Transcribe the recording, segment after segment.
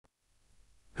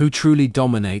Who truly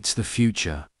dominates the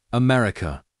future,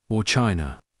 America or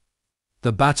China?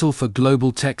 The battle for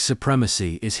global tech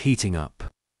supremacy is heating up.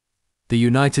 The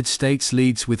United States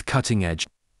leads with cutting-edge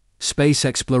space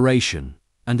exploration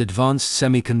and advanced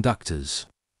semiconductors.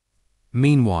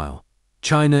 Meanwhile,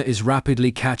 China is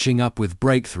rapidly catching up with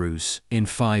breakthroughs in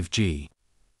 5G,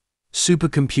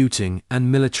 supercomputing,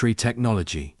 and military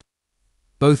technology.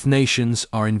 Both nations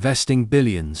are investing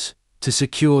billions to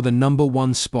secure the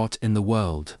 #1 spot in the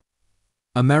world.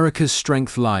 America's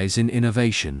strength lies in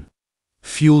innovation,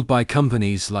 fueled by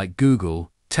companies like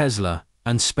Google, Tesla,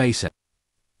 and SpaceX.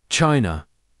 China,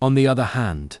 on the other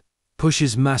hand,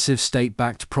 pushes massive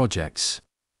state-backed projects,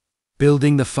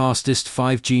 building the fastest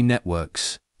 5G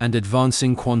networks and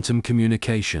advancing quantum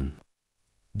communication.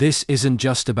 This isn't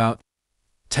just about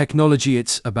technology,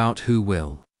 it's about who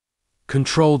will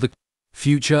control the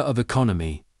future of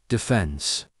economy,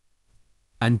 defense,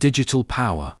 and digital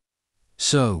power.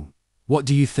 So, what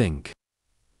do you think?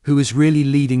 Who is really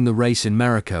leading the race in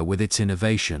America with its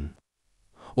innovation?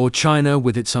 Or China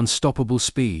with its unstoppable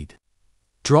speed?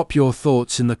 Drop your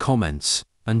thoughts in the comments,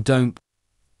 and don't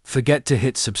forget to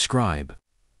hit subscribe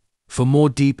for more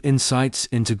deep insights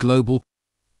into global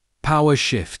power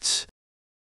shifts.